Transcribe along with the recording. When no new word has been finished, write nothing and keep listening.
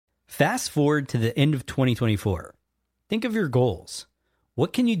Fast forward to the end of 2024. Think of your goals.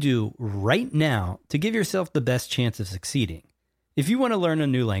 What can you do right now to give yourself the best chance of succeeding? If you want to learn a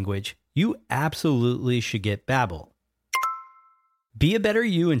new language, you absolutely should get Babbel. Be a better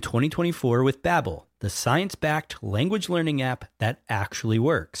you in 2024 with Babbel, the science-backed language learning app that actually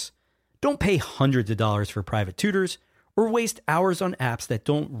works. Don't pay hundreds of dollars for private tutors or waste hours on apps that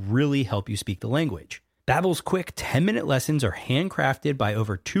don't really help you speak the language. Babbel's quick 10-minute lessons are handcrafted by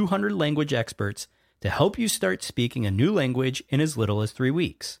over 200 language experts to help you start speaking a new language in as little as 3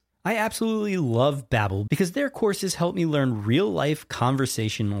 weeks. I absolutely love Babbel because their courses help me learn real-life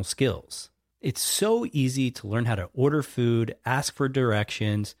conversational skills. It's so easy to learn how to order food, ask for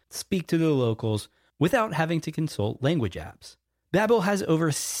directions, speak to the locals without having to consult language apps. Babbel has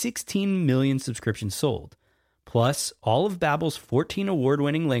over 16 million subscriptions sold. Plus, all of Babbel's 14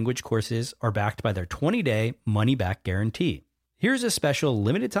 award-winning language courses are backed by their 20-day money-back guarantee. Here's a special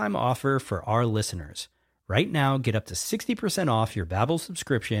limited-time offer for our listeners. Right now, get up to 60% off your Babbel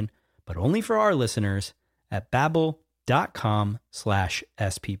subscription, but only for our listeners at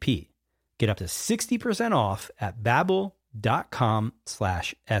babbel.com/SPP. Get up to 60% off at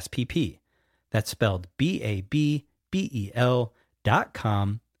babbel.com/SPP. That's spelled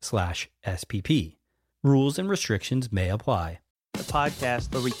BABBEL.com/SPP. Rules and restrictions may apply. The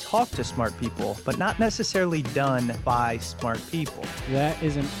podcast where we talk to smart people, but not necessarily done by smart people. That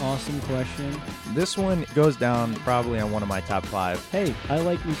is an awesome question. This one goes down probably on one of my top 5. Hey, I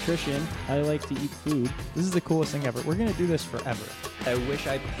like nutrition. I like to eat food. This is the coolest thing ever. We're going to do this forever. I wish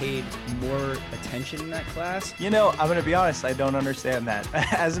I paid more attention in that class. You know, I'm going to be honest, I don't understand that.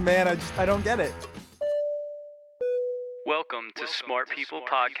 As a man, I don't get it. Welcome to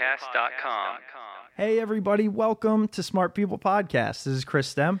smartpeoplepodcast.com. Hey everybody, welcome to Smart People Podcast. This is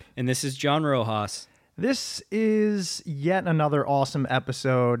Chris Stemp. And this is John Rojas. This is yet another awesome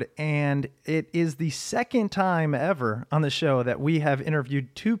episode, and it is the second time ever on the show that we have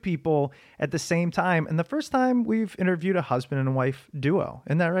interviewed 2 people at the same time, and the first time we've interviewed a husband and wife duo.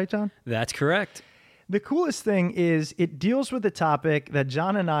 Isn't that right, John? That's correct. The coolest thing is it deals with a topic that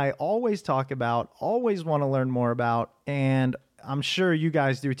John and I always talk about, always want to learn more about, and I'm sure you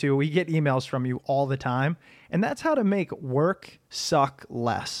guys do too. We get emails from you all the time, and that's how to make work suck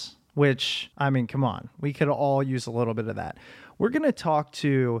less, which, I mean, come on. We could all use a little bit of that. We're going to talk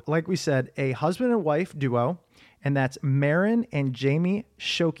to, like we said, a husband and wife duo, and that's Maren and Jamie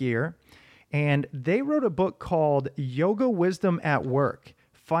Shokier, and they wrote a book called Yoga Wisdom at Work,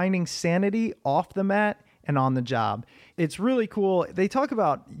 Finding Sanity Off the Mat and on the Job. It's really cool. They talk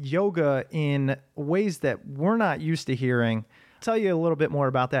about yoga in ways that we're not used to hearing. I'll tell you a little bit more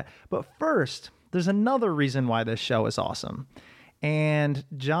about that. But first, there's another reason why this show is awesome. And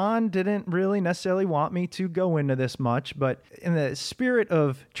John didn't really necessarily want me to go into this much, but in the spirit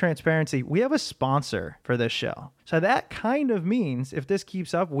of transparency, we have a sponsor for this show. So that kind of means if this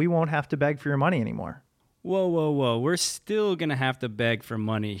keeps up, we won't have to beg for your money anymore. Whoa. We're still going to have to beg for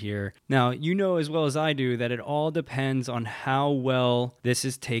money here. Now, you know as well as I do that it all depends on how well this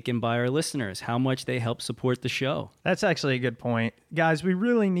is taken by our listeners, how much they help support the show. That's actually a good point. Guys, we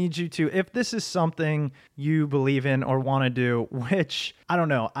really need you to, if this is something you believe in or want to do, which, I don't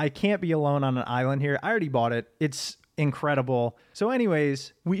know, I can't be alone on an island here. I already bought it. It's incredible. So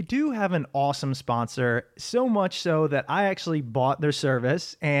anyways, we do have an awesome sponsor, so much so that I actually bought their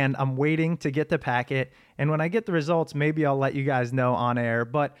service and I'm waiting to get the packet. And when I get the results, maybe I'll let you guys know on air,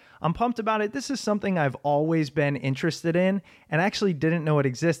 but I'm pumped about it. This is something I've always been interested in and actually didn't know it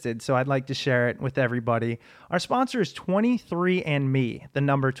existed. So I'd like to share it with everybody. Our sponsor is 23andMe, the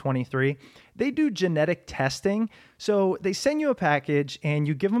number 23. They do genetic testing. So they send you a package and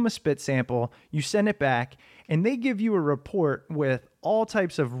you give them a spit sample, you send it back, and they give you a report with all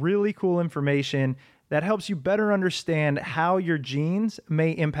types of really cool information that helps you better understand how your genes may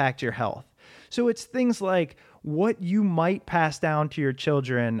impact your health. So it's things like what you might pass down to your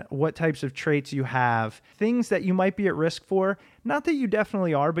children, what types of traits you have, things that you might be at risk for. Not that you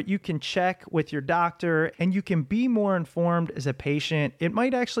definitely are, but you can check with your doctor and you can be more informed as a patient. It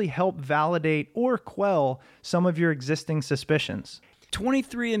might actually help validate or quell some of your existing suspicions.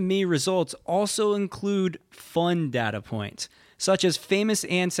 23andMe results also include fun data points, such as famous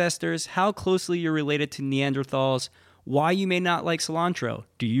ancestors, how closely you're related to Neanderthals, why you may not like cilantro.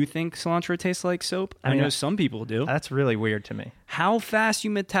 Do you think cilantro tastes like soap? I know some people do. That's really weird to me. How fast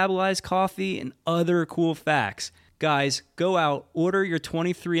you metabolize coffee and other cool facts. Guys, go out, order your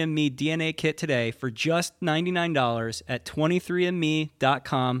 23andMe DNA kit today for just $99 at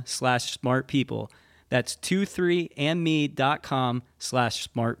 23andme.com/smartpeople. That's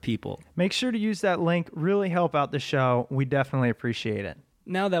 23andme.com/smartpeople. Make sure to use that link. Really help out the show. We definitely appreciate it.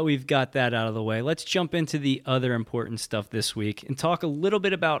 Now that we've got that out of the way, let's jump into the other important stuff this week and talk a little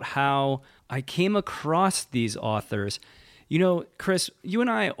bit about how I came across these authors. You know, Chris, you and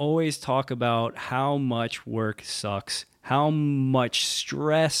I always talk about how much work sucks, how much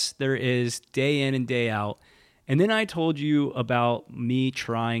stress there is day in and day out. And then I told you about me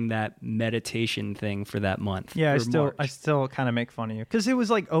trying that meditation thing for that month. Yeah, for I still kind of make fun of you because it was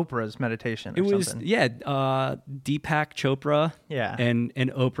like Oprah's meditation. It was, something. Deepak Chopra Yeah. and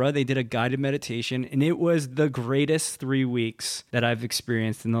Oprah. They did a guided meditation, and it was the greatest 3 weeks that I've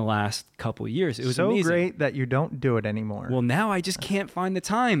experienced in the last couple years. It was so amazing. great that you don't do it anymore. Well, now I just can't find the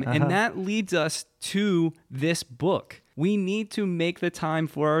time. And that leads us to this book. We need to make the time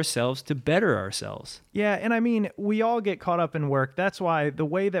for ourselves to better ourselves. Yeah, and I mean, we all get caught up in work. That's why the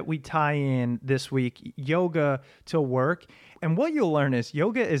way that we tie in this week yoga to work, and what you'll learn is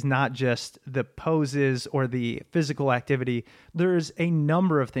yoga is not just the poses or the physical activity. There's a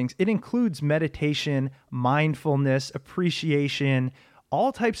number of things. It includes meditation, mindfulness, appreciation,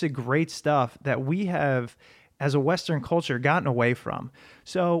 all types of great stuff that we have as a Western culture gotten away from.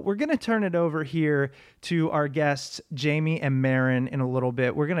 So we're going to turn it over here to our guests, Jamie and Maren, in a little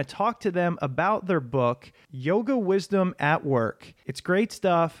bit. We're going to talk to them about their book, Yoga Wisdom at Work. It's great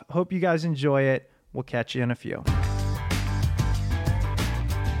stuff. Hope you guys enjoy it. We'll catch you in a few.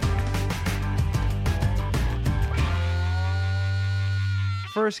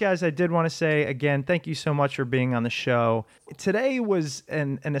 First, guys, I did want to say again, thank you so much for being on the show. Today was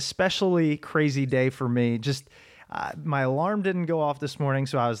an especially crazy day for me. Just my alarm didn't go off this morning,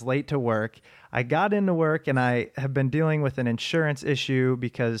 so I was late to work. I got into work, and I have been dealing with an insurance issue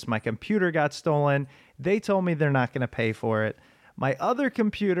because my computer got stolen. They told me they're not going to pay for it. My other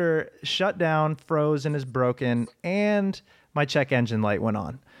computer shut down, froze, and is broken, and my check engine light went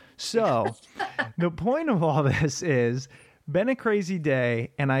on. So the point of all this is, been a crazy day,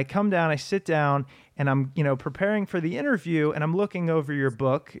 and I come down, I sit down, and I'm, preparing for the interview, and I'm looking over your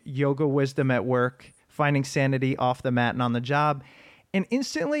book, Yoga Wisdom at Work, Finding Sanity Off the Mat and on the Job. And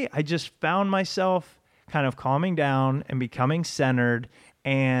instantly, I just found myself kind of calming down and becoming centered.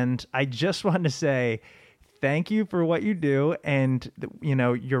 And I just wanted to say thank you for what you do. And,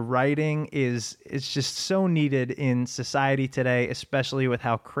 your writing it's just so needed in society today, especially with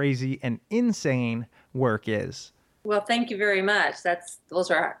how crazy and insane work is. Well, thank you very much.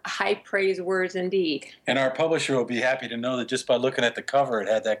 Those are high praise words indeed. And our publisher will be happy to know that just by looking at the cover, it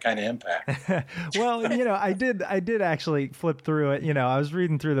had that kind of impact. Well, I did actually flip through it. I was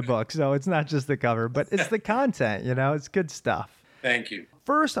reading through the book, so it's not just the cover, but it's the content. It's good stuff. Thank you.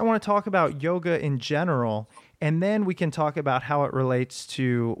 First, I want to talk about yoga in general, and then we can talk about how it relates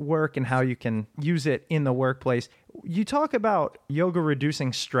to work and how you can use it in the workplace. You talk about yoga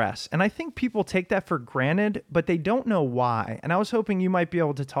reducing stress, and I think people take that for granted, but they don't know why. And I was hoping you might be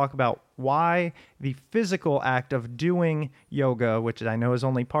able to talk about why the physical act of doing yoga, which I know is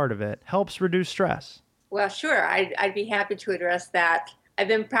only part of it, helps reduce stress. Well, sure. I'd be happy to address that. I've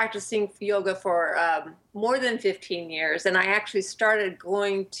been practicing yoga for more than 15 years, and I actually started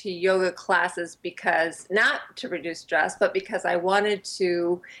going to yoga classes because not to reduce stress, but because I wanted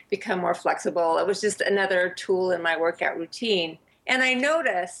to become more flexible. It was just another tool in my workout routine. And I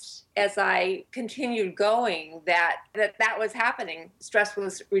noticed as I continued going that was happening. Stress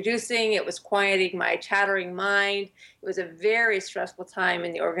was reducing. It was quieting my chattering mind. It was a very stressful time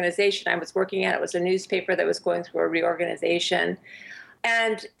in the organization I was working at. It was a newspaper that was going through a reorganization.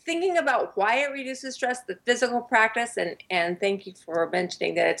 And thinking about why it reduces stress, the physical practice, and thank you for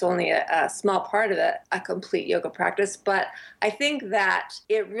mentioning that it's only a small part of a complete yoga practice, but I think that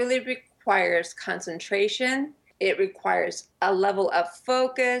it really requires concentration. It requires a level of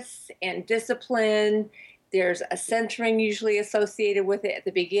focus and discipline. There's a centering usually associated with it at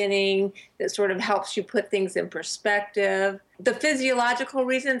the beginning that sort of helps you put things in perspective. The physiological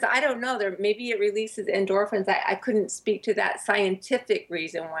reasons, I don't know. Maybe it releases endorphins. I couldn't speak to that scientific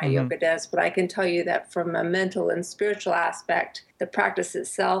reason why yoga does, but I can tell you that from a mental and spiritual aspect, the practice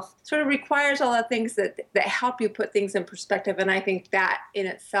itself sort of requires all the things that help you put things in perspective. And I think that in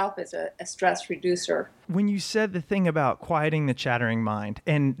itself is a stress reducer. When you said the thing about quieting the chattering mind,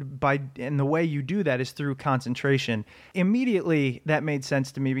 and the way you do that is through concentration, immediately that made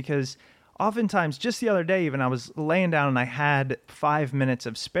sense to me because oftentimes, just the other day even, I was laying down and I had 5 minutes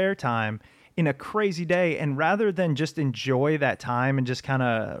of spare time in a crazy day. And rather than just enjoy that time and just kind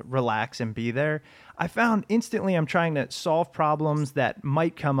of relax and be there, I found instantly I'm trying to solve problems that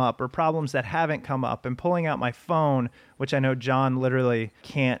might come up or problems that haven't come up and pulling out my phone, which I know John literally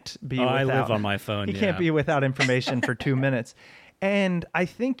can't be without. I live on my phone. He can't be without information for 2 minutes. And I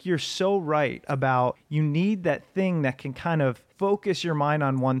think you're so right about you need that thing that can kind of focus your mind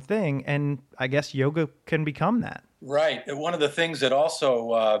on one thing. And I guess yoga can become that. Right. And one of the things that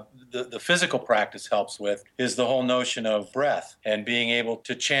also the physical practice helps with is the whole notion of breath and being able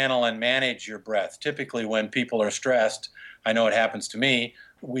to channel and manage your breath. Typically, when people are stressed, I know it happens to me,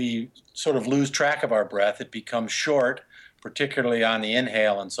 we sort of lose track of our breath. It becomes short, particularly on the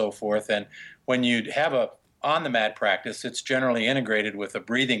inhale and so forth. And when you have a on the mat practice, it's generally integrated with a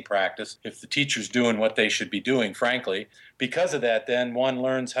breathing practice if the teacher's doing what they should be doing, frankly. Because of that, then one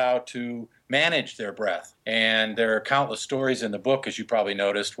learns how to manage their breath. And there are countless stories in the book, as you probably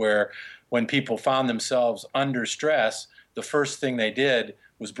noticed, where when people found themselves under stress, the first thing they did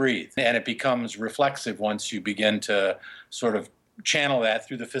was breathe. And it becomes reflexive once you begin to sort of channel that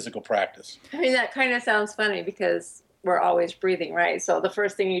through the physical practice. I mean, that kind of sounds funny because we're always breathing, right? So the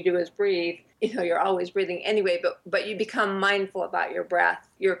first thing you do is breathe. You know, you're always breathing anyway, but you become mindful about your breath.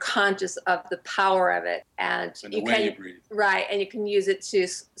 You're conscious of the power of it, and the way you breathe. Right, and you can use it to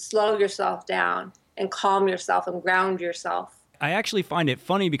slow yourself down and calm yourself and ground yourself. I actually find it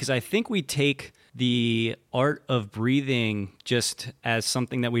funny because I think we take the art of breathing just as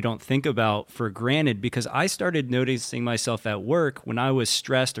something that we don't think about for granted, because I started noticing myself at work when I was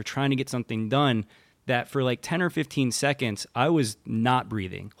stressed or trying to get something done that for like 10 or 15 seconds, I was not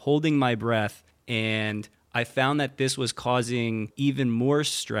breathing, holding my breath. And I found that this was causing even more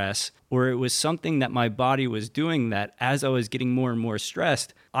stress, or it was something that my body was doing that as I was getting more and more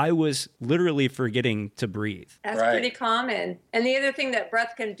stressed, I was literally forgetting to breathe. That's Right. pretty common. And the other thing that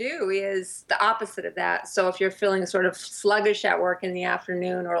breath can do is the opposite of that. So if you're feeling sort of sluggish at work in the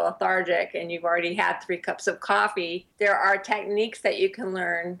afternoon or lethargic and you've already had 3 cups of coffee, there are techniques that you can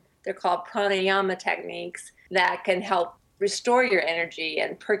learn. They're called pranayama techniques that can help restore your energy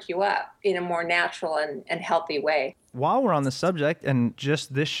and perk you up in a more natural and healthy way. While we're on the subject and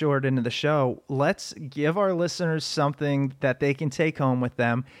just this short into the show, let's give our listeners something that they can take home with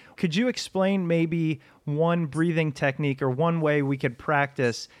them. Could you explain maybe one breathing technique or one way we could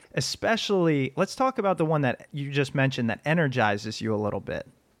practice, especially, let's talk about the one that you just mentioned that energizes you a little bit.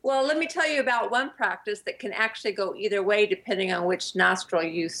 Well, let me tell you about one practice that can actually go either way depending on which nostril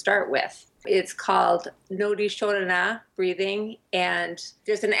you start with. It's called Nodi Shodhana breathing, and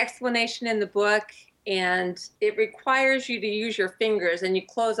there's an explanation in the book, and it requires you to use your fingers, and you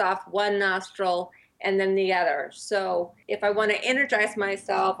close off one nostril and then the other. So if I want to energize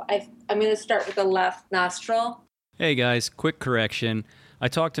myself, I'm going to start with the left nostril. Hey guys, quick correction. I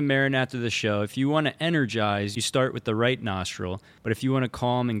talked to Marin after the show. If you want to energize, you start with the right nostril. But if you want to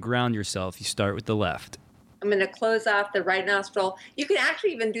calm and ground yourself, you start with the left. I'm going to close off the right nostril. You can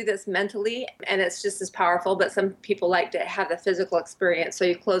actually even do this mentally, and it's just as powerful, but some people like to have the physical experience. So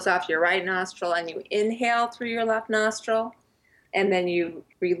you close off your right nostril and you inhale through your left nostril, and then you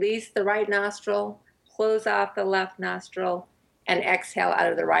release the right nostril, close off the left nostril, and exhale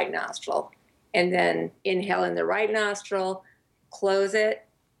out of the right nostril. And then inhale in the right nostril, close it,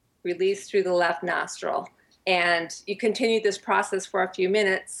 release through the left nostril. And you continue this process for a few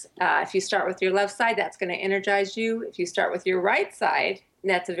minutes. If you start with your left side, that's going to energize you. If you start with your right side,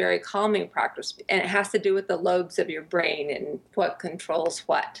 that's a very calming practice. And it has to do with the lobes of your brain and what controls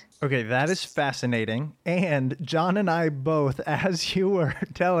what. Okay, that is fascinating. And John and I both, as you were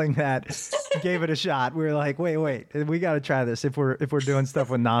telling that, gave it a shot. We were like, wait, we got to try this if we're doing stuff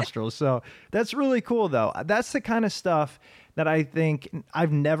with nostrils. So that's really cool, though. That's the kind of stuff that I think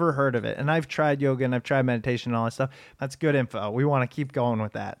I've never heard of it. And I've tried yoga and I've tried meditation and all that stuff. That's good info. We want to keep going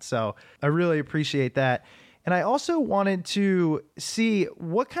with that. So I really appreciate that. And I also wanted to see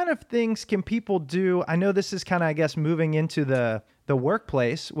what kind of things can people do. I know this is kind of, I guess, moving into the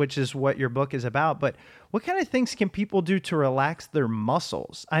workplace, which is what your book is about, but what kind of things can people do to relax their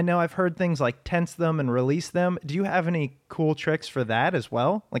muscles? I know I've heard things like tense them and release them. Do you have any cool tricks for that as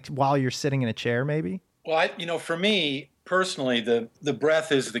well? Like while you're sitting in a chair, maybe? Well, for me personally, the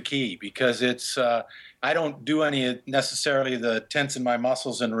breath is the key, because it's I don't do any necessarily the tensing my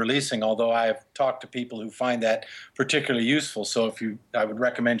muscles and releasing, although I've talked to people who find that particularly useful. So I would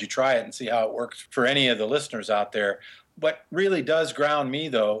recommend you try it and see how it works for any of the listeners out there. What really does ground me,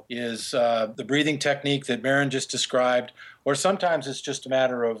 though, is the breathing technique that Marin just described, or sometimes it's just a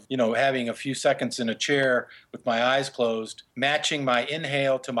matter of, having a few seconds in a chair with my eyes closed, matching my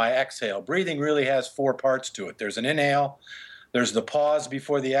inhale to my exhale. Breathing really has 4 parts to it. There's an inhale, there's the pause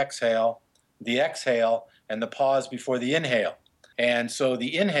before the exhale, and the pause before the inhale. And so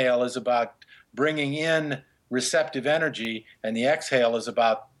the inhale is about bringing in receptive energy, and the exhale is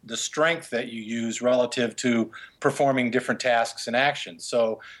about the strength that you use relative to performing different tasks and actions.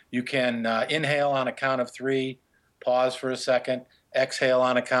 So you can inhale on a count of 3, pause for a second, exhale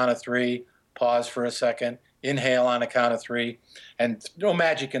on a count of 3, pause for a second, inhale on a count of 3. And no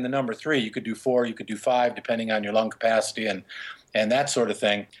magic in the number 3. You could do 4, you could do 5, depending on your lung capacity and that sort of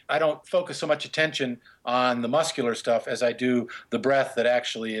thing. I don't focus so much attention on the muscular stuff as I do the breath that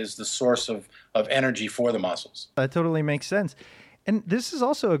actually is the source of energy for the muscles. That totally makes sense. And this is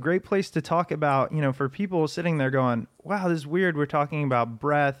also a great place to talk about, for people sitting there going, wow, this is weird. We're talking about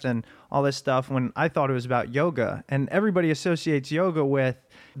breath and all this stuff when I thought it was about yoga. And everybody associates yoga with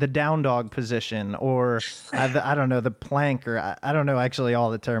the down dog position or I don't know, the plank, or I don't know actually all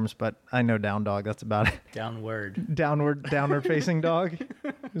the terms, but I know down dog. That's about it. Downward facing dog.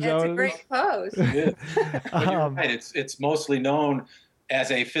 That's a great pose. It is. But you're right. It's mostly known as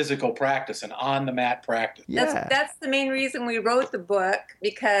a physical practice, an on-the-mat practice. Yeah. That's the main reason we wrote the book,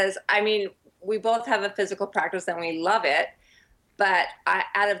 because, we both have a physical practice and we love it. But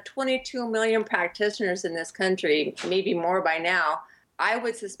out of 22 million practitioners in this country, maybe more by now, I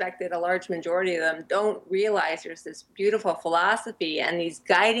would suspect that a large majority of them don't realize there's this beautiful philosophy and these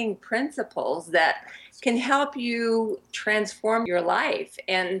guiding principles that can help you transform your life.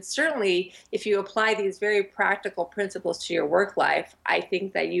 And certainly, if you apply these very practical principles to your work life, I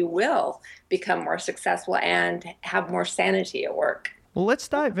think that you will become more successful and have more sanity at work. Well, let's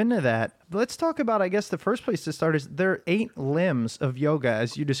dive into that. Let's talk about, I guess the first place to start is there are 8 limbs of yoga,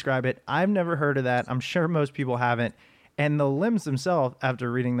 as you describe it. I've never heard of that. I'm sure most people haven't. And the limbs themselves,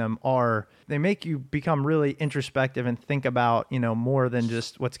 after reading them, they make you become really introspective and think about, more than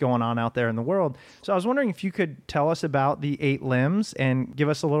just what's going on out there in the world. So I was wondering if you could tell us about the 8 limbs and give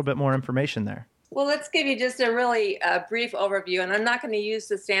us a little bit more information there. Well, let's give you just a really brief overview, and I'm not going to use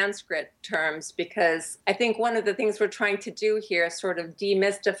the Sanskrit terms because I think one of the things we're trying to do here is sort of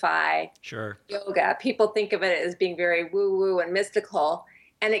demystify yoga. People think of it as being very woo-woo and mystical,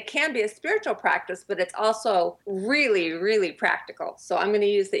 and it can be a spiritual practice, but it's also really, really practical. So I'm going to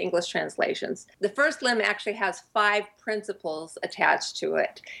use the English translations. The first limb actually has 5 principles attached to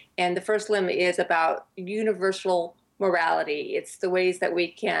it, and the first limb is about universal morality. It's the ways that we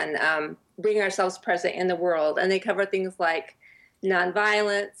can bring ourselves present in the world. And they cover things like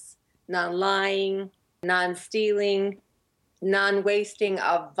nonviolence, non-lying, non-stealing, non-wasting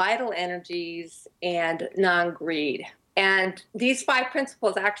of vital energies, and non-greed. And these 5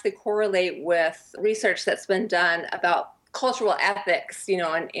 principles actually correlate with research that's been done about cultural ethics,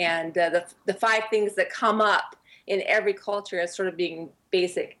 and the 5 things that come up in every culture as sort of being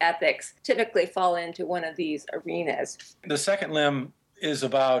basic ethics typically fall into one of these arenas. The second limb is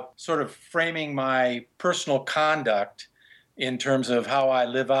about sort of framing my personal conduct in terms of how I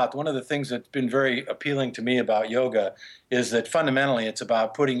live out. One of the things that's been very appealing to me about yoga is that fundamentally it's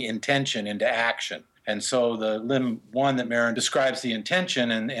about putting intention into action. And so the limb 1 that Maren describes the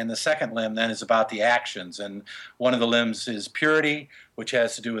intention, and the second limb then is about the actions. And one of the limbs is purity, which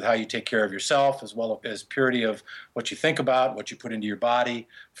has to do with how you take care of yourself, as well as purity of what you think about, what you put into your body,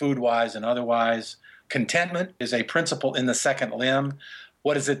 food-wise and otherwise. Contentment is a principle in the second limb.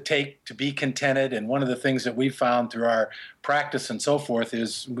 What does it take to be contented? And one of the things that we've found through our practice and so forth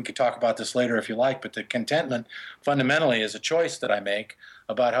is, we could talk about this later if you like, but the contentment fundamentally is a choice that I make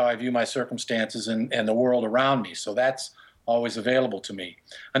about how I view my circumstances and the world around me. So that's always available to me.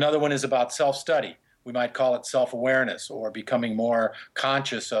 Another one is about self-study. We might call it self-awareness, or becoming more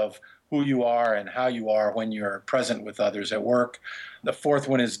conscious of who you are and how you are when you're present with others at work. The fourth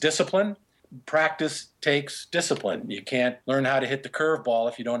one is discipline. Practice takes discipline. You can't learn how to hit the curveball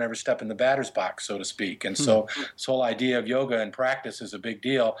if you don't ever step in the batter's box, so to speak. And so this whole idea of yoga and practice is a big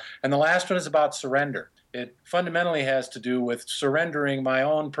deal. And the last one is about surrender. It fundamentally has to do with surrendering my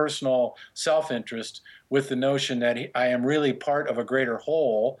own personal self-interest with the notion that I am really part of a greater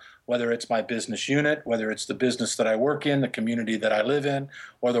whole, whether it's my business unit, whether it's the business that I work in, the community that I live in,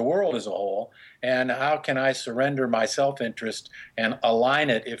 or the world as a whole. And how can I surrender my self-interest and align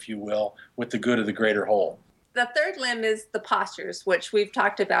it, if you will, with the good of the greater whole? The third limb is the postures, which we've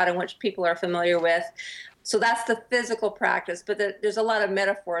talked about and which people are familiar with. So that's the physical practice, but there's a lot of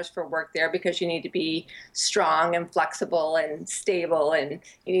metaphors for work there, because you need to be strong and flexible and stable, and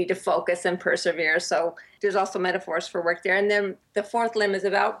you need to focus and persevere. So there's also metaphors for work there. And then the fourth limb is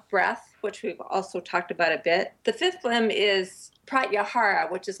about breath, which we've also talked about a bit. The fifth limb is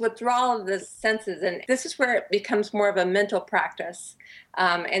pratyahara, which is withdrawal of the senses. And this is where it becomes more of a mental practice.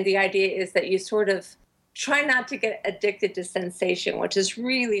 And the idea is that you sort of try not to get addicted to sensation, which is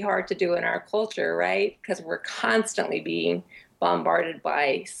really hard to do in our culture, right? Because we're constantly being bombarded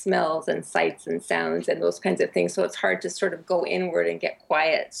by smells and sights and sounds and those kinds of things. So it's hard to sort of go inward and get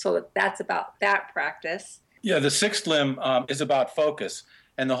quiet. So that's about that practice. Yeah, the sixth limb is about focus.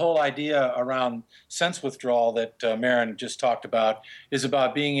 And the whole idea around sense withdrawal that Maren just talked about is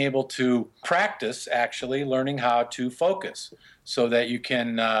about being able to practice actually learning how to focus so that you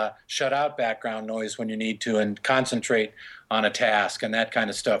can shut out background noise when you need to and concentrate on a task and that kind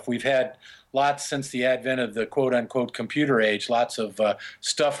of stuff. We've had lots since the advent of the quote-unquote computer age, lots of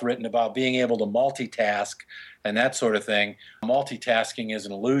stuff written about being able to multitask and that sort of thing. Multitasking is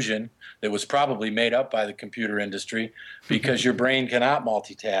an illusion that was probably made up by the computer industry because your brain cannot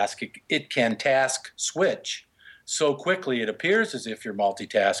multitask. It can task switch so quickly it appears as if you're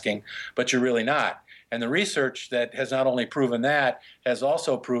multitasking, but you're really not. And the research that has not only proven that, has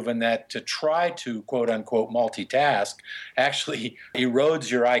also proven that to try to quote-unquote multitask actually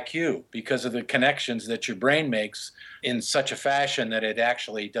erodes your IQ because of the connections that your brain makes in such a fashion that it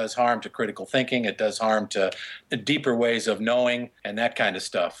actually does harm to critical thinking, it does harm to deeper ways of knowing, and that kind of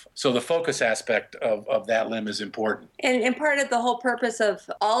stuff. So the focus aspect of that limb is important. And part of the whole purpose of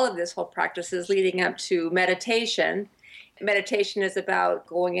all of this whole practice is leading up to meditation. Meditation is about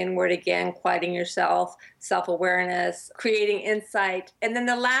going inward again, quieting yourself, self-awareness, creating insight. And then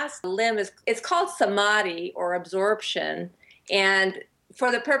the last limb it's called samadhi or absorption. And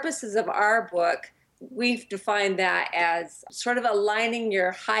for the purposes of our book, we've defined that as sort of aligning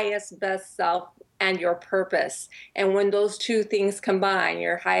your highest, best self and your purpose. And when those two things combine,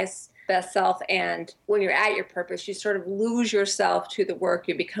 your highest, best self, and when you're at your purpose, you sort of lose yourself to the work.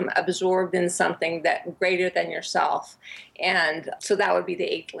 You become absorbed in something that greater than yourself. And so that would be the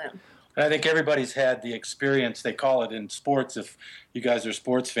eighth limb. And I think everybody's had the experience, they call it in sports, if you guys are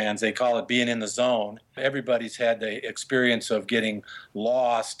sports fans, they call it being in the zone. Everybody's had the experience of getting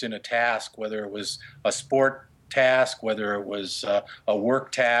lost in a task, whether it was a sport task, whether it was a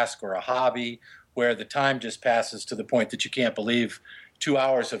work task or a hobby, where the time just passes to the point that you can't believe 2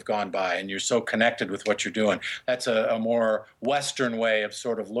 hours have gone by and you're so connected with what you're doing. That's a more Western way of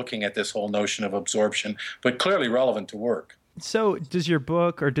sort of looking at this whole notion of absorption, but clearly relevant to work. So does your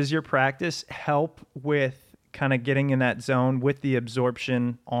book or does your practice help with kind of getting in that zone with the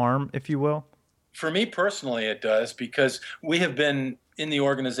absorption arm, if you will? For me personally, it does, because we have been in the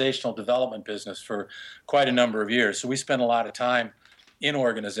organizational development business for quite a number of years. So we spend a lot of time in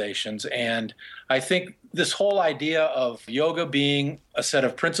organizations. And I think this whole idea of yoga being a set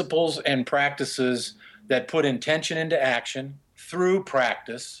of principles and practices that put intention into action through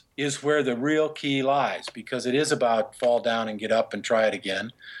practice is where the real key lies, because it is about fall down and get up and try it again.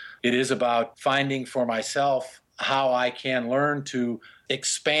 It is about finding for myself how I can learn to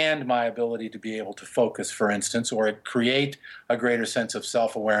expand my ability to be able to focus, for instance, or create a greater sense of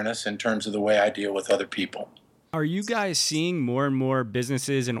self-awareness in terms of the way I deal with other people. Are you guys seeing more and more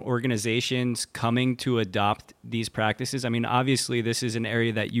businesses and organizations coming to adopt these practices? I mean, obviously, this is an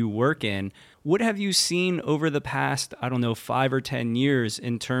area that you work in. What have you seen over the past, 5 or 10 years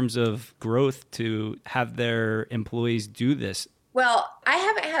in terms of growth to have their employees do this? Well, I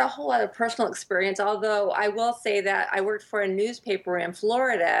haven't had a whole lot of personal experience, although I will say that I worked for a newspaper in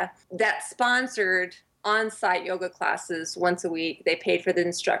Florida that sponsored on-site yoga classes once a week. They paid for the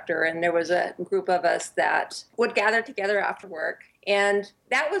instructor, and there was a group of us that would gather together after work. And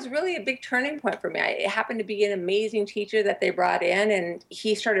that was really a big turning point for me. It happened to be an amazing teacher that they brought in, and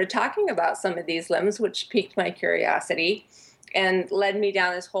he started talking about some of these limbs, which piqued my curiosity and led me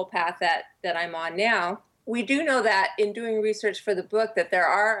down this whole path that I'm on now. We do know that in doing research for the book that there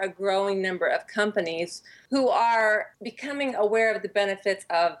are a growing number of companies who are becoming aware of the benefits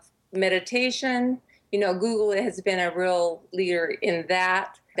of meditation. Google has been a real leader in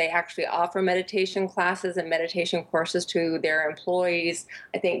that. They actually offer meditation classes and meditation courses to their employees.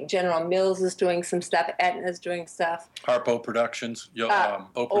 I think General Mills is doing some stuff. Aetna's doing stuff. Harpo Productions,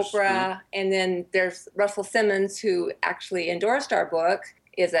 Oprah. And then there's Russell Simmons, who actually endorsed our book,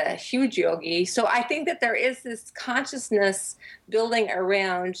 is a huge yogi. So I think that there is this consciousness building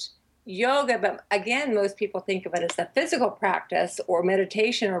around yoga, but again, most people think of it as a physical practice or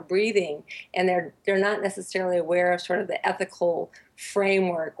meditation or breathing, and they're not necessarily aware of sort of the ethical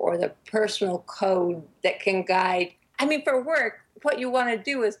framework or the personal code that can guide. I mean, for work, what you want to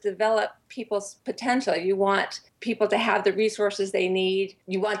do is develop people's potential. You want people to have the resources they need.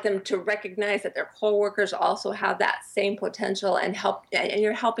 You want them to recognize that their coworkers also have that same potential and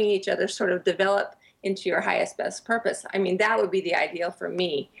you're helping each other sort of develop into your highest, best purpose. I mean, that would be the ideal for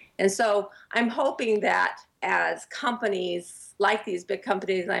me. And so I'm hoping that as companies like these big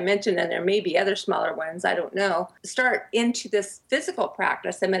companies I mentioned, and there may be other smaller ones, I don't know, start into this physical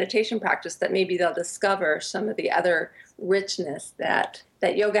practice and meditation practice, that maybe they'll discover some of the other richness that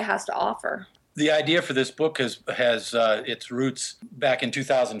yoga has to offer. The idea for this book has its roots back in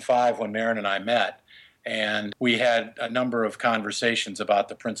 2005 when Maren and I met. And we had a number of conversations about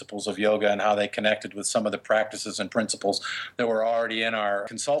the principles of yoga and how they connected with some of the practices and principles that were already in our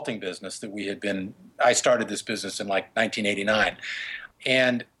consulting business that I started this business in like 1989.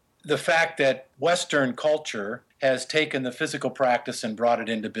 And the fact that Western culture has taken the physical practice and brought it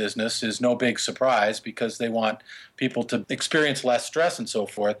into business is no big surprise because they want people to experience less stress and so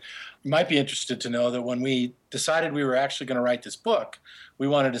forth. You might be interested to know that when we decided we were actually going to write this book, we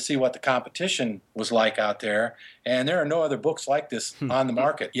wanted to see what the competition was like out there, and there are no other books like this on the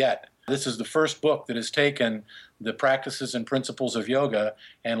market yet. This is the first book that has taken the practices and principles of yoga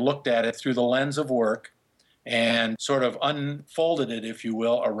and looked at it through the lens of work and sort of unfolded it, if you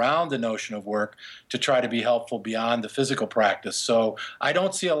will, around the notion of work to try to be helpful beyond the physical practice. So I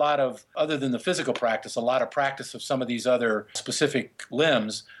don't see a lot of, other than the physical practice, a lot of practice of some of these other specific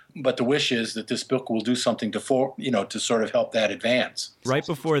limbs. But the wish is that this book will do something to sort of help that advance. Right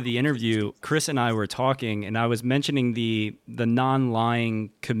before the interview, Chris and I were talking, and I was mentioning the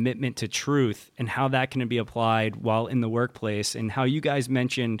non-lying commitment to truth and how that can be applied while in the workplace, and how you guys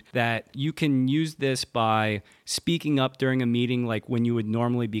mentioned that you can use this by speaking up during a meeting, like when you would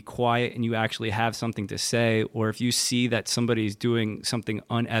normally be quiet and you actually have something to say, or if you see that somebody's doing something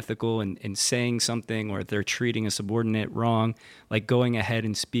unethical and saying something, or they're treating a subordinate wrong, like going ahead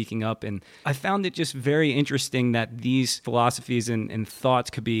and speaking up. And I found it just very interesting that these philosophies and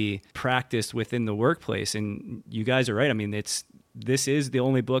thoughts could be practiced within the workplace. And you guys are right. I mean, this is the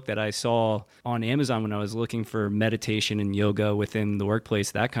only book that I saw on Amazon when I was looking for meditation and yoga within the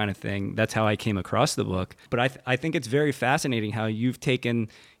workplace, that kind of thing. That's how I came across the book. But I think it's very fascinating how you've taken,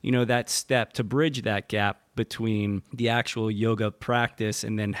 that step to bridge that gap between the actual yoga practice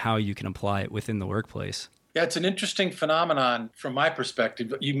and then how you can apply it within the workplace. Yeah, it's an interesting phenomenon from my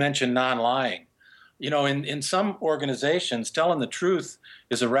perspective. You mentioned non-lying. In some organizations, telling the truth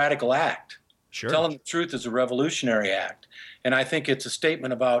is a radical act. Sure. Telling the truth is a revolutionary act. And I think it's a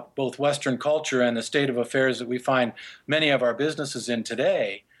statement about both Western culture and the state of affairs that we find many of our businesses in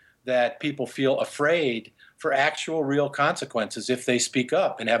today, that people feel afraid for actual real consequences if they speak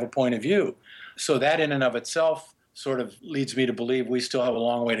up and have a point of view. So that in and of itself sort of leads me to believe we still have a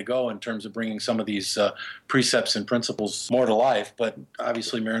long way to go in terms of bringing some of these precepts and principles more to life. But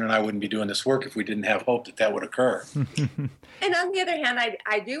obviously, Marion and I wouldn't be doing this work if we didn't have hope that that would occur. And on the other hand,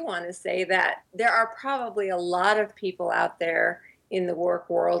 I do want to say that there are probably a lot of people out there in the work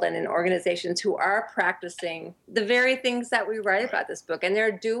world and in organizations who are practicing the very things that we write about this book, and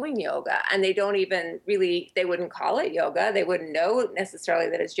they're doing yoga, and they don't even really, they wouldn't call it yoga. They wouldn't know necessarily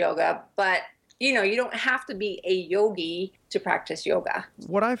that it's yoga, but you don't have to be a yogi to practice yoga.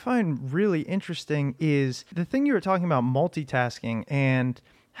 What I find really interesting is the thing you were talking about, multitasking, and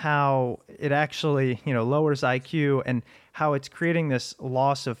how it actually, lowers IQ and how it's creating this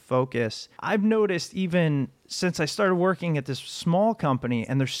loss of focus. I've noticed even since I started working at this small company,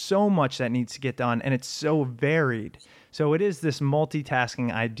 and there's so much that needs to get done, and it's so varied. So it is this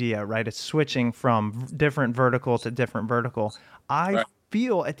multitasking idea, right? It's switching from different vertical to different vertical. I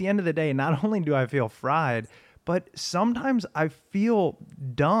feel at the end of the day, not only do I feel fried, but sometimes I feel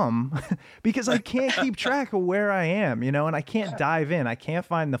dumb because I can't keep track of where I am, and I can't dive in. I can't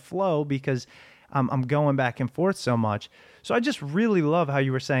find the flow because I'm going back and forth so much. So I just really love how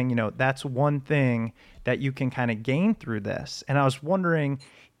you were saying, that's one thing that you can kind of gain through this. And I was wondering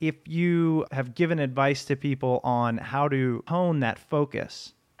if you have given advice to people on how to hone that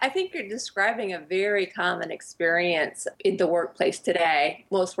focus. I think you're describing a very common experience in the workplace today.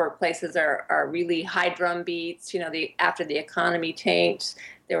 Most workplaces are really high drum beats. After the economy tanked,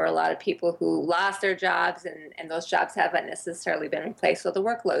 there were a lot of people who lost their jobs, and those jobs haven't necessarily been replaced, so the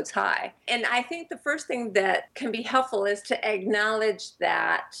workload's high. And I think the first thing that can be helpful is to acknowledge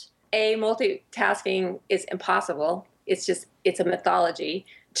that, A, multitasking is impossible. It's a mythology.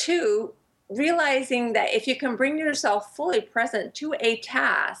 2, realizing that if you can bring yourself fully present to a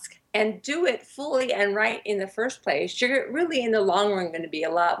task and do it fully and right in the first place, you're really in the long run going to be a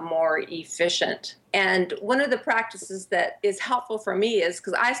lot more efficient. And one of the practices that is helpful for me is,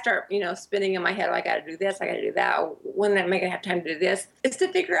 because I start, spinning in my head, I got to do this, I got to do that, when am I going to have time to do this, is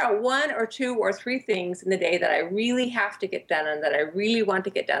to figure out 1 or 2 or 3 things in the day that I really have to get done and that I really want to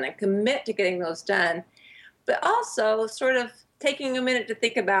get done and commit to getting those done. But also sort of taking a minute to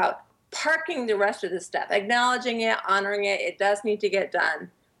think about parking the rest of the stuff, acknowledging it, honoring it. It does need to get done.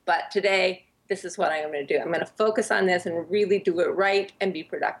 But today, this is what I'm going to do. I'm going to focus on this and really do it right and be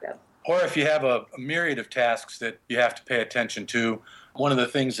productive. Or if you have a myriad of tasks that you have to pay attention to, one of the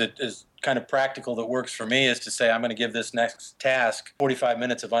things that is kind of practical that works for me is to say, I'm going to give this next task 45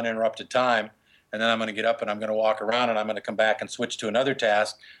 minutes of uninterrupted time, and then I'm going to get up and I'm going to walk around and I'm going to come back and switch to another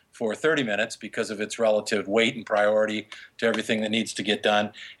task for 30 minutes because of its relative weight and priority to everything that needs to get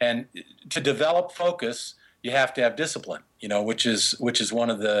done. And to develop focus, you have to have discipline, which is one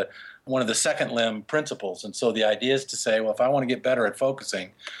of the second limb principles. And so the idea is to say, well, if I want to get better at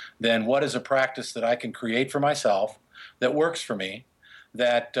focusing, then what is a practice that I can create for myself that works for me,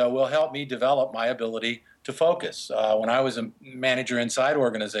 that will help me develop my ability to focus. When I was a manager inside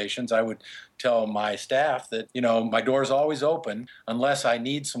organizations, I would tell my staff that, my door's always open unless I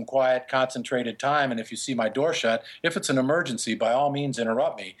need some quiet, concentrated time. And if you see my door shut, if it's an emergency, by all means,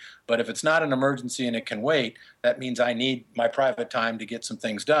 interrupt me. But if it's not an emergency and it can wait, that means I need my private time to get some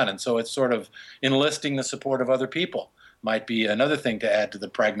things done. And so it's sort of enlisting the support of other people might be another thing to add to the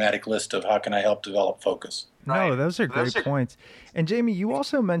pragmatic list of how can I help develop focus. No, those are great points. And Jamie, you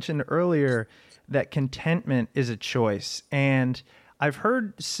also mentioned earlier that contentment is a choice. And I've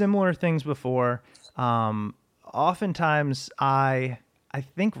heard similar things before. Oftentimes I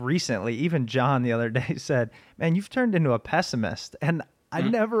think recently, even John the other day said, man, you've turned into a pessimist. And I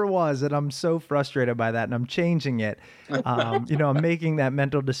never was. And I'm so frustrated by that. And I'm changing it. I'm making that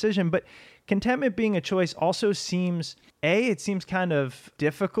mental decision. But contentment being a choice also seems, A, it seems kind of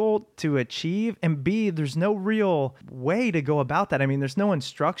difficult to achieve, and B, there's no real way to go about that. I mean, there's no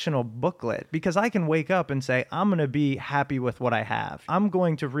instructional booklet, because I can wake up and say, I'm going to be happy with what I have. I'm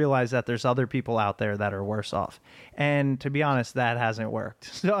going to realize that there's other people out there that are worse off. And to be honest, that hasn't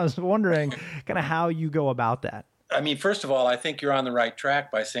worked. So I was wondering kind of how you go about that. I mean, first of all, I think you're on the right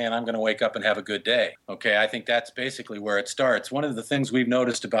track by saying I'm going to wake up and have a good day. Okay, I think that's basically where it starts. One of the things we've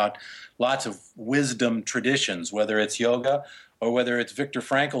noticed about lots of wisdom traditions, whether it's yoga or whether it's Viktor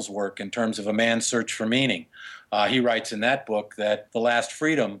Frankl's work in terms of a man's search for meaning, he writes in that book that the last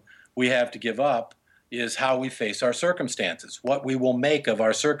freedom we have to give up is how we face our circumstances, what we will make of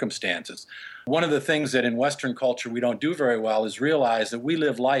our circumstances. One of the things that in Western culture we don't do very well is realize that we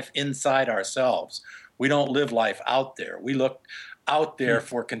live life inside ourselves. We don't live life out there. We look out there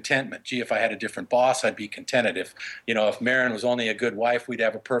for contentment. Gee, if I had a different boss, I'd be contented. If Marin was only a good wife, we'd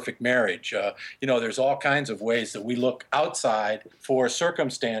have a perfect marriage. There's all kinds of ways that we look outside for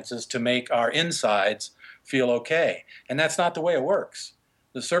circumstances to make our insides feel okay. And that's not the way it works.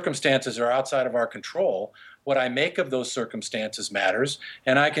 The circumstances are outside of our control. What I make of those circumstances matters,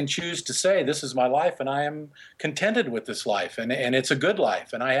 and I can choose to say, this is my life, and I am contented with this life, and it's a good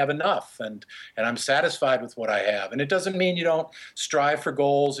life, and I have enough, and I'm satisfied with what I have. And it doesn't mean you don't strive for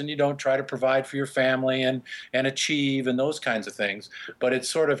goals, and you don't try to provide for your family and achieve and those kinds of things, but it's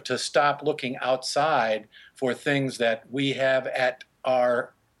sort of to stop looking outside for things that we have at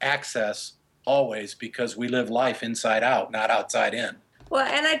our access always, because we live life inside out, not outside in. Well,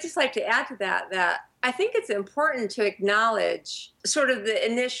 and I'd just like to add to that I think it's important to acknowledge sort of the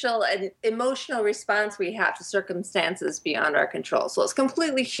initial and emotional response we have to circumstances beyond our control. So it's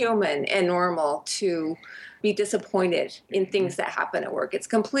completely human and normal to be disappointed in things that happen at work. It's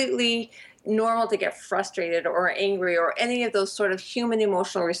completely normal to get frustrated or angry or any of those sort of human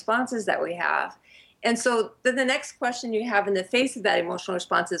emotional responses that we have. And so then the next question you have in the face of that emotional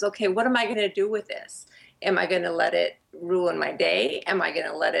response is, okay, what am I going to do with this? Am I going to let it ruin my day? Am I going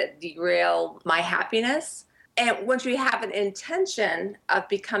to let it derail my happiness? And once you have an intention of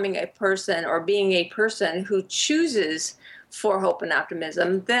becoming a person or being a person who chooses for hope and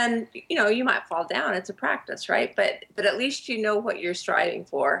optimism, then, you might fall down. It's a practice, right? But at least you know what you're striving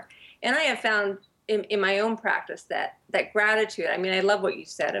for. And I have found in my own practice that gratitude, I mean, I love what you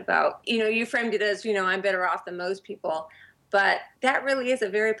said about, you framed it as, I'm better off than most people. But that really is a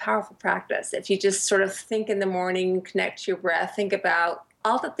very powerful practice. If you just sort of think in the morning, connect to your breath, think about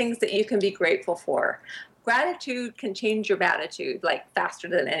all the things that you can be grateful for. Gratitude can change your attitude like faster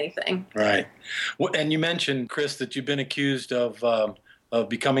than anything. Right. Well, and you mentioned, Chris, that you've been accused of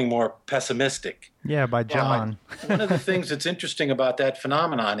becoming more pessimistic. Yeah, by John. One of the things that's interesting about that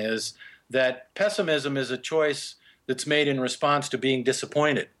phenomenon is that pessimism is a choice that's made in response to being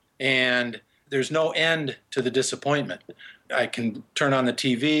disappointed. And there's no end to the disappointment. I can turn on the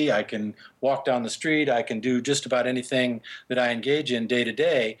TV, I can walk down the street, I can do just about anything that I engage in day to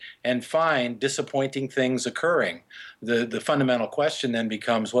day and find disappointing things occurring. The fundamental question then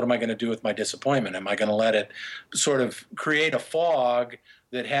becomes, what am I going to do with my disappointment? Am I going to let it sort of create a fog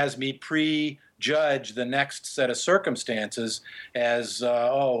that has me prejudge the next set of circumstances as,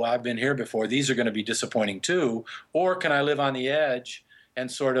 I've been here before, these are going to be disappointing too? Or can I live on the edge and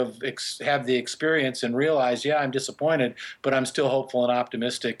sort of have the experience and realize, I'm disappointed, but I'm still hopeful and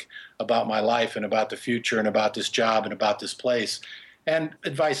optimistic about my life and about the future and about this job and about this place. And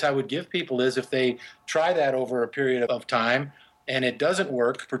advice I would give people is if they try that over a period of time, and it doesn't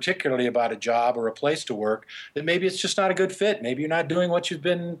work, particularly about a job or a place to work, that maybe it's just not a good fit. Maybe you're not doing what you've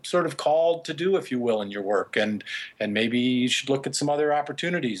been sort of called to do, if you will, in your work. And maybe you should look at some other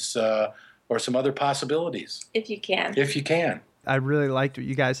opportunities or some other possibilities. If you can. If you can. I really liked what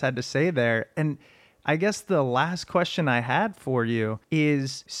you guys had to say there. And I guess the last question I had for you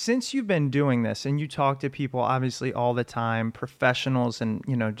is, since you've been doing this and you talk to people obviously all the time, professionals and,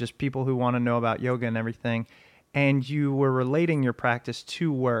 just people who want to know about yoga and everything, and you were relating your practice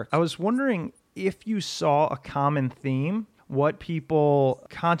to work, I was wondering if you saw a common theme, what people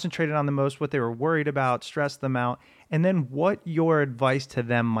concentrated on the most, what they were worried about, stressed them out, and then what your advice to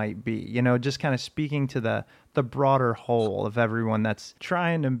them might be, just kind of speaking to the broader whole of everyone that's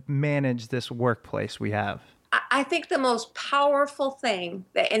trying to manage this workplace we have. I think the most powerful thing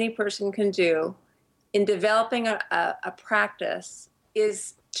that any person can do in developing a practice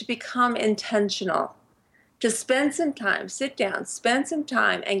is to become intentional, to spend some time, sit down, spend some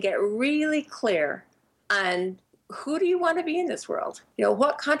time and get really clear on who do you want to be in this world?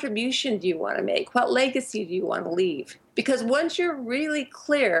 What contribution do you want to make? What legacy do you want to leave? Because once you're really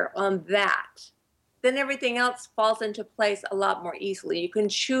clear on that, then everything else falls into place a lot more easily. You can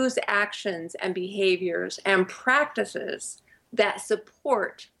choose actions and behaviors and practices that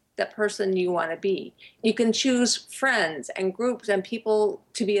support the person you want to be. You can choose friends and groups and people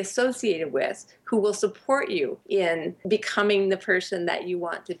to be associated with who will support you in becoming the person that you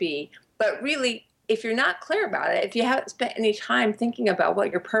want to be. But really, if you're not clear about it, if you haven't spent any time thinking about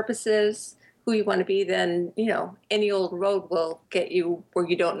what your purpose is, who you want to be, then, any old road will get you where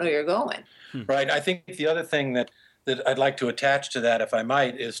you don't know you're going. Right. I think the other thing that I'd like to attach to that, if I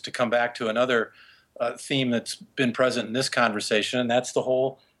might, is to come back to another theme that's been present in this conversation, and that's the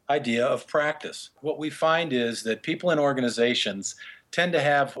whole idea of practice. What we find is that people in organizations tend to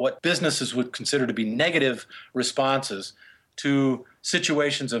have what businesses would consider to be negative responses to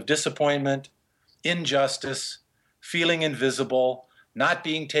situations of disappointment, injustice, feeling invisible, not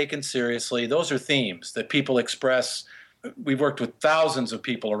being taken seriously. Those are themes that people express. We've worked with thousands of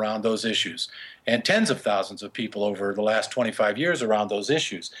people around those issues and tens of thousands of people over the last 25 years around those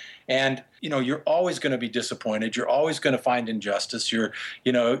issues. And, you're always going to be disappointed. You're always going to find injustice. You're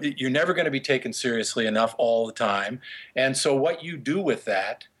never going to be taken seriously enough all the time. And so what you do with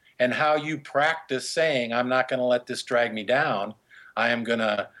that and how you practice saying, I'm not going to let this drag me down, I am going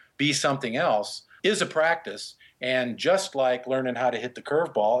to be something else, is a practice. And just like learning how to hit the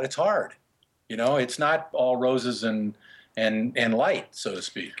curveball, it's hard. It's not all roses and light, so to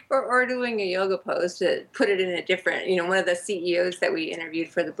speak. Or doing a yoga pose, to put it in a different, one of the CEOs that we interviewed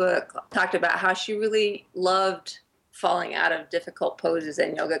for the book talked about how she really loved falling out of difficult poses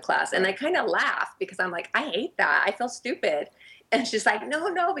in yoga class. And I kind of laughed because I'm like, I hate that. I feel stupid. And she's like,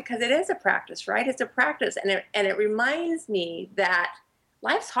 no, because it is a practice, right? It's a practice. And it reminds me that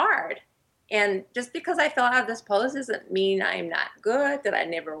life's hard. And just because I fell out of this pose doesn't mean I'm not good, that I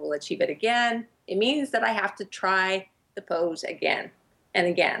never will achieve it again. It means that I have to try the pose again and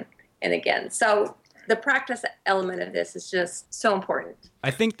again and again. So the practice element of this is just so important.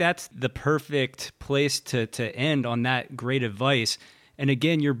 I think that's the perfect place to end on that great advice. And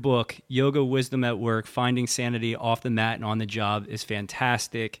again, your book, Yoga Wisdom at Work, Finding Sanity Off the Mat and on the Job, is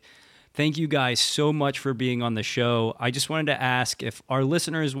fantastic. Thank you guys so much for being on the show. I just wanted to ask, if our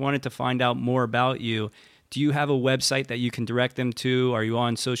listeners wanted to find out more about you, do you have a website that you can direct them to? Are you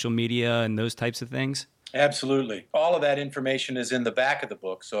on social media and those types of things? Absolutely. All of that information is in the back of the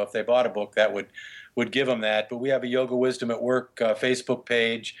book. So if they bought a book, that would give them that. But we have a Yoga Wisdom at Work Facebook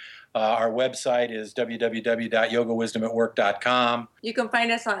page. Our website is www.yogawisdomatwork.com. You can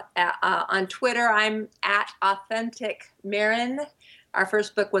find us on Twitter. I'm at Authentic Marin. Our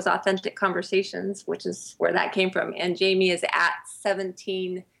first book was Authentic Conversations, which is where that came from. And Jamie is at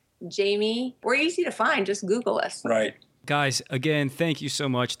 17 Jamie. We're easy to find. Just Google us. Right. Guys, again, thank you so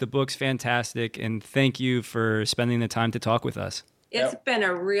much. The book's fantastic. And thank you for spending the time to talk with us. It's been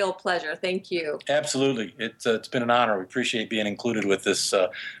a real pleasure. Thank you. Absolutely. It's been an honor. We appreciate being included with this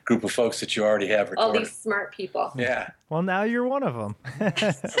group of folks that you already have recorded. All these smart people. Yeah. Well, now you're one of them.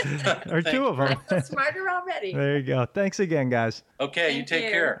 Or two of them. I'm smarter already. There you go. Thanks again, guys. Okay, you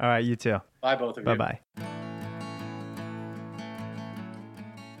take care. All right, you too. Bye, both of you. Bye-bye.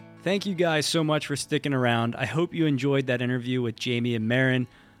 Thank you guys so much for sticking around. I hope you enjoyed that interview with Jamie and Marin.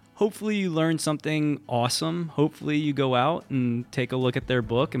 Hopefully you learned something awesome. Hopefully you go out and take a look at their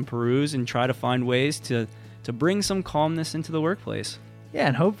book and peruse and try to find ways to bring some calmness into the workplace. Yeah,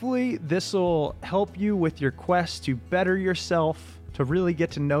 and hopefully this will help you with your quest to better yourself, to really get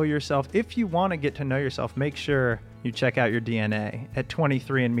to know yourself. If you want to get to know yourself, make sure you check out your DNA at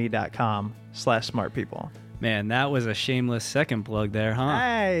 23andme.com/smartpeople. Man, that was a shameless second plug there, huh?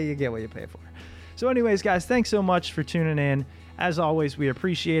 Hey, you get what you pay for. So anyways, guys, thanks so much for tuning in. As always, we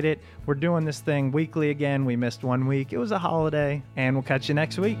appreciate it. We're doing this thing weekly again. We missed 1 week. It was a holiday, and we'll catch you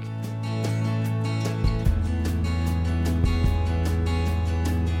next week.